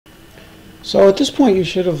So at this point you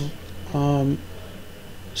should have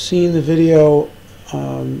seen the video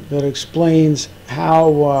that explains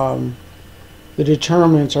how the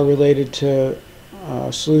determinants are related to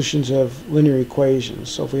solutions of linear equations.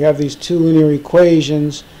 So if we have these two linear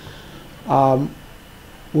equations,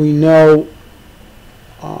 we know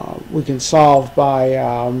we can solve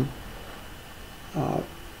by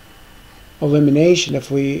elimination if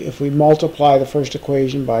we multiply the first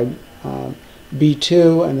equation by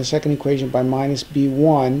b2 and the second equation by minus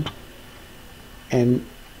b1 and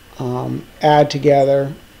add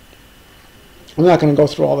together. I'm not going to go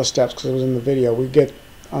through all the steps because it was in the video. We get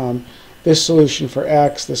this solution for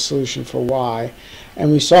x, this solution for y, and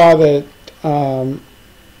we saw that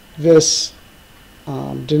this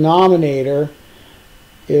denominator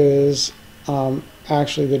is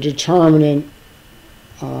actually the determinant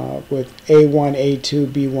with a1, a2,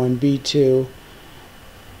 b1, b2,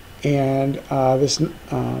 and this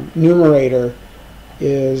numerator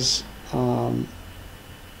is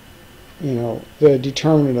the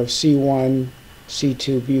determinant of c1,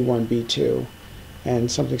 c2, b1, b2,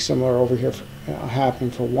 and something similar over here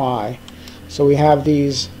happening for y. So we have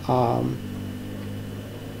these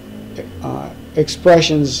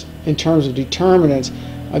expressions in terms of determinants.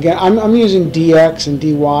 Again, I'm using dx and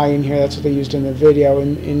dy in here. That's what they used in the video.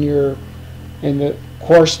 In the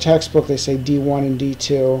course textbook, they say d1 and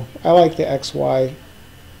d2. I like the xy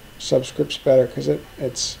subscripts better because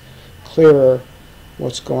it's clearer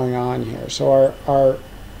what's going on here. So our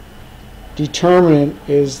determinant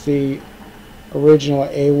is the original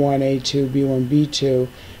a1, a2, b1, b2,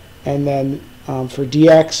 and then for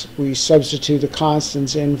dx we substitute the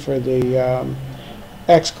constants in for the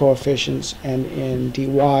x coefficients, and in dy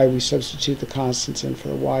we substitute the constants in for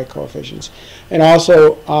the y coefficients. And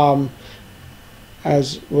also,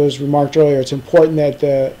 as was remarked earlier, it's important that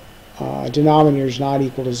the denominator is not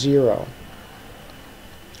equal to 0,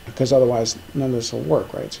 because otherwise none of this will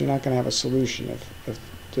work, right? So you're not going to have a solution if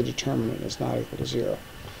the determinant is not equal to 0.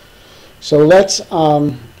 So let's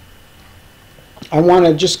I want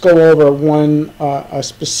to just go over a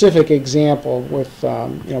specific example with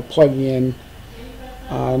plugging in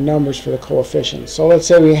numbers for the coefficients. So let's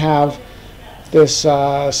say we have this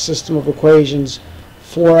system of equations: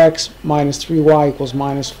 4x minus 3y equals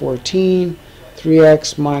minus 14,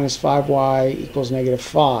 3x minus 5y equals negative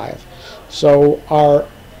 5. So our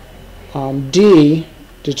D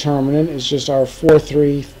determinant is just our 4,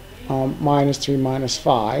 3 minus 3 minus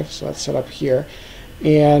 5. So that's set up here.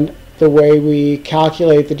 And the way we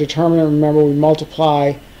calculate the determinant, remember, we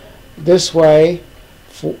multiply this way,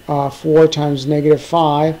 4 times negative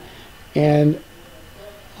 5, and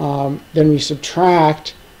then we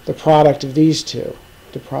subtract the product of these two,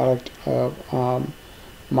 the product of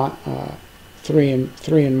 3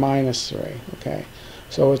 and minus 3. Okay,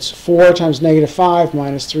 so it's 4 times negative 5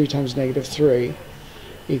 minus 3 times negative 3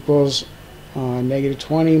 equals negative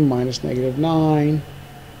 20 minus negative 9.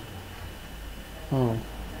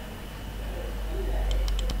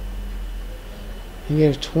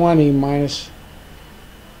 Negative 20 minus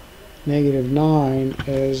negative 9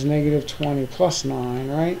 is negative 20 plus 9,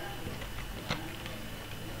 right?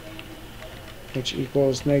 Which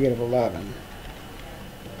equals negative 11.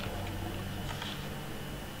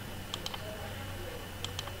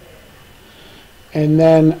 And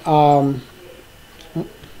then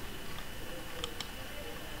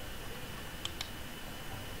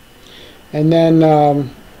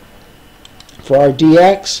for our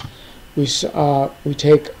dx, we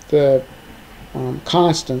take the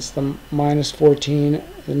constants, the minus 14,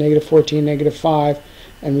 the negative 14, negative 5,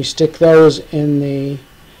 and we stick those in the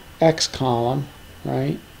x column,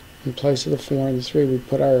 right? In place of the 4 and the 3, we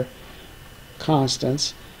put our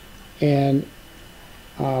constants, and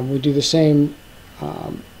we do the same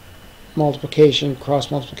multiplication,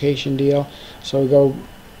 cross multiplication deal. So we go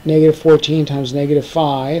negative 14 times negative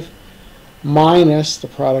 5 minus the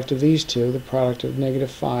product of these two, the product of negative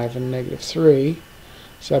 5 and negative 3.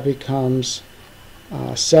 So that becomes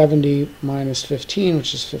 70 minus 15,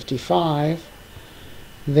 which is 55.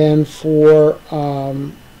 Then for our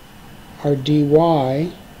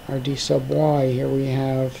dy, our d sub y, here we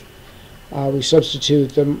have, we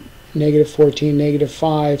substitute the negative 14, negative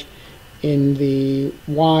 5 in the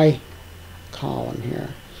y column here.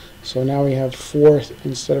 So now we have 4,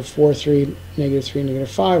 instead of 4, 3, negative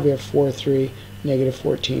 5, we have 4, 3, negative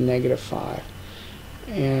 14, negative 5.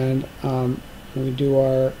 And we do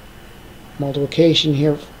our multiplication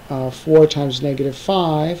here, 4 times negative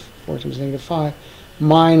 5,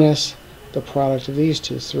 minus the product of these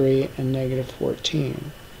two, 3 and negative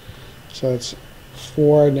 14. So it's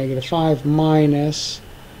 4, negative 5 minus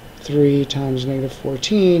 3 times negative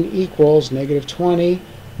 14 equals negative 20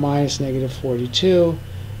 minus negative 42,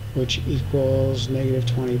 which equals negative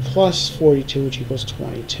 20 plus 42, which equals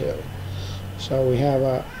 22. So we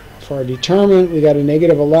have for our determinant, we got a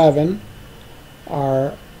negative 11.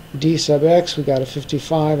 Our d sub x, we got a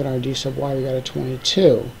 55, and our d sub y, we got a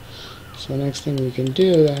 22. So the next thing we can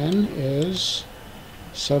do then is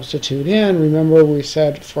substitute in. Remember, we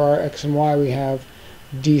said for our x and y, we have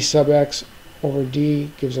d sub x over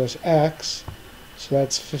d gives us x. So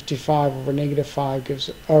that's 55 over negative 5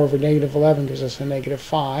 gives, or over negative 11 gives us a negative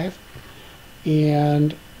 5.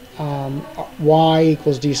 And y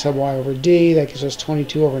equals d sub y over d. That gives us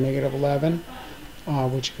 22 over negative 11,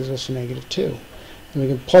 which gives us a negative 2. And we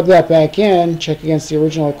can plug that back in, check against the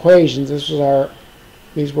original equations. These were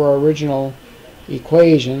our original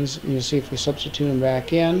equations. And you'll see if we substitute them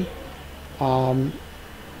back in,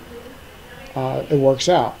 it works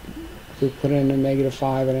out. If we put in a negative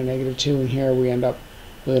 5 and a negative 2 in here, we end up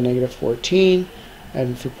with a negative 14.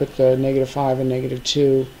 And if we put the negative 5 and negative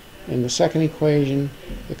 2 in the second equation,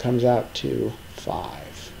 it comes out to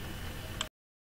 5.